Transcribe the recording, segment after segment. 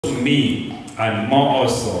to me, and more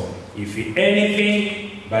also, if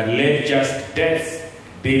anything, but let just death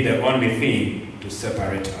be the only thing to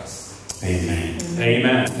separate us. Amen.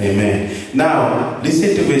 Amen. Amen. Now,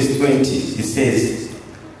 listen to verse 20. It says,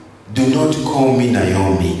 do not call me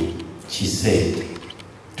Naomi, she said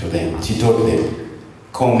to them. She told them,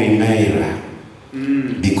 call me Mara,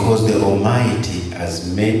 because the Almighty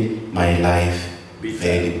has made my life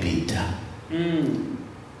very bitter.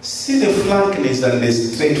 See the frankness and the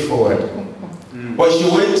straightforward. But she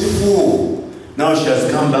went full. Now she has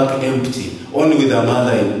come back empty. Only with her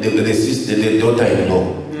mother, the sister, the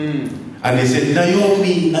daughter-in-law. And they said,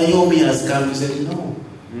 Naomi has come. He said, no,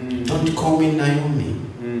 don't call me Naomi.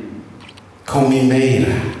 Call me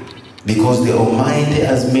Mara, because the Almighty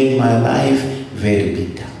has made my life very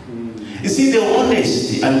bitter. You see, the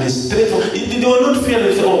honesty and the straightforward. They were not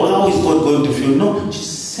feeling, oh, how is God going to feel? No, she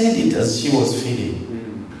said it as she was feeling.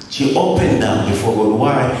 She opened up before God.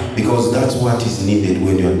 Why? Because that's what is needed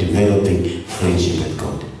when you're developing friendship with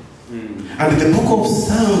God. And the book of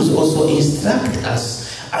Psalms also instructs us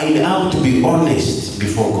in how to be honest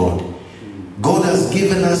before God. God has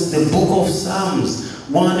given us the book of Psalms.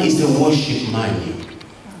 One is the worship manual.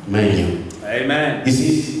 Amen. You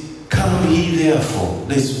see, come ye therefore,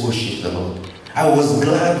 let's worship the Lord. I was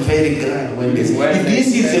glad, very glad when this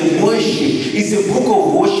is a worship. It's a book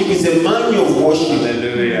of worship. It's a manual of worship.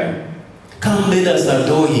 Hallelujah. Come, let us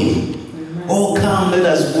adore Him. Oh, come, let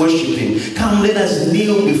us worship Him. Come, let us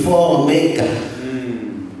kneel before our Maker.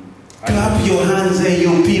 Clap your hands and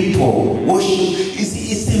you people. Worship.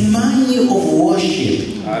 It's a manual of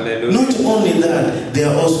worship. Hallelujah. Not only that, there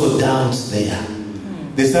are also doubts there.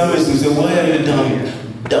 The psalmist will say, why are you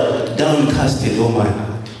downcasted, O my heart?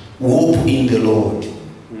 Hope in the Lord.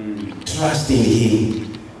 Trust in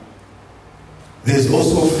Him. There's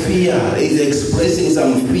also fear. He's expressing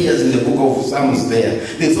some fears in the book of Psalms there.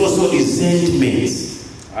 There's also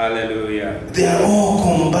resentments. Hallelujah. They are all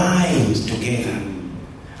combined together.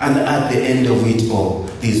 And at the end of it all,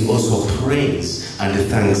 there's also praise and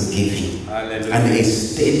thanksgiving. Hallelujah. And a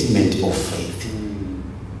statement of faith.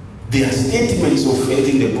 There are statements of faith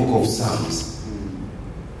in the book of Psalms.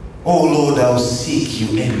 Oh Lord, I'll seek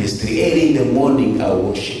you endlessly. Early in the morning, I'll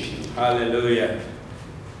worship you. Hallelujah.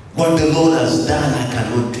 What the Lord has done, I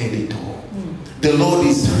cannot tell it all. The Lord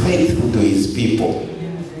is faithful to His people.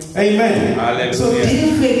 Amen. Hallelujah. So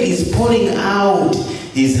David is pouring out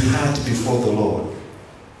his heart before the Lord.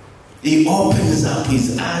 He opens up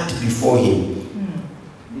his heart before Him.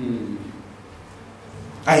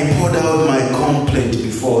 I poured out my complaint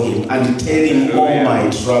before Him and tell Him all my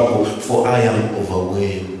trouble, for I am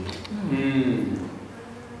overwhelmed.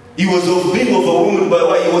 He was being overwhelmed by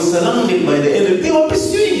why he was surrounded by the enemy. They were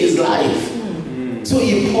pursuing his life. So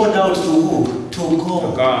he poured out to who? To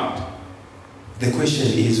God. The question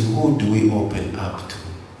is, who do we open up to?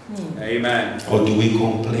 Amen. Or do we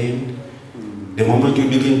complain? The moment we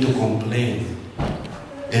begin to complain,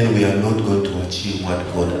 then we are not going to achieve what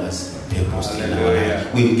God has purposed in our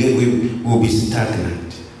life. We'll be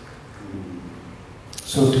stagnant.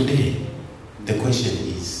 So today, the question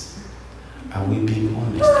is, are we being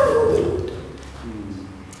honest with the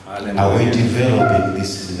Lord? Are we developing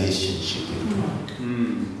this relationship with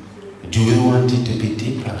God? Do we want it to be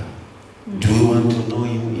deeper? Do we want to know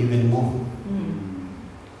Him even more?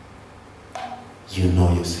 You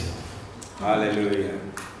know yourself. Hallelujah.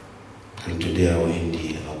 And today I will end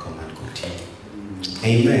here. I'll come and continue.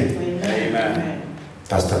 Amen. Amen.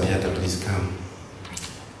 Pastor Beata, please come.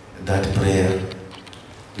 That prayer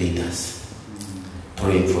lead us.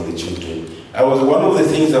 Praying for the children. One of the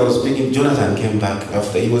things I was speaking, Jonathan came back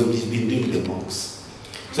after he's been doing the books.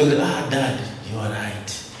 So he said, Dad, you are right.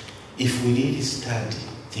 If we really study,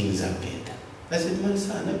 things are better. I said, my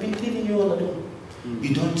son, I've been telling you all along.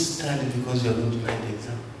 You don't study because you're going to write the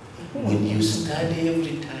exam. When you study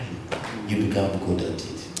every time, you become good at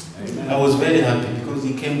it. Amen. I was very happy because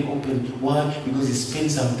he came open. Why? Because he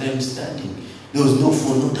spent some time studying. There was no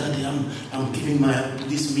phone. No, Daddy, I'm giving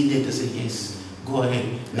this minute. I said, yes. Go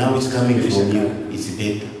ahead. Now it's coming from you. It's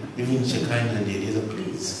better. Even Shekinah and Eliezer,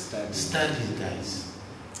 please study, guys.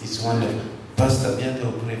 It's wonderful. Pastor Beata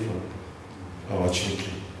will pray for our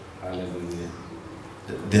children. Hallelujah.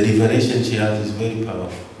 The liberation she has is very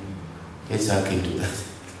powerful. Let's hack into that.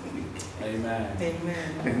 Amen.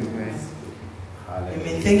 Amen. Amen.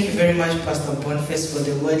 Amen. Thank you very much, Pastor Boniface, for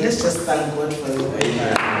the word. Let's just thank God for the word.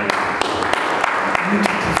 Amen. We need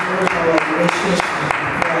to develop our relationship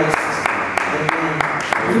with Christ.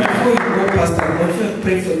 Before you go, Pastor, I want to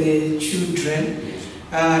pray for the children.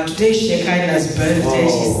 Today is Shekinah's birthday.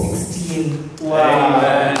 She's 16.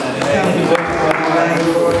 Wow. Thank God for her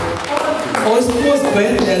life. Osmo's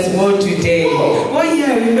birthday as well today. Oh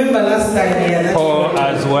yeah, remember last time? Yeah, Paul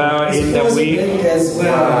as well in the week. As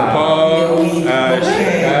well. Paul,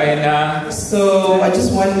 okay. So I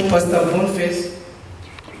just want Pastor Boniface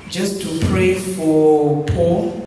just to pray for Paul.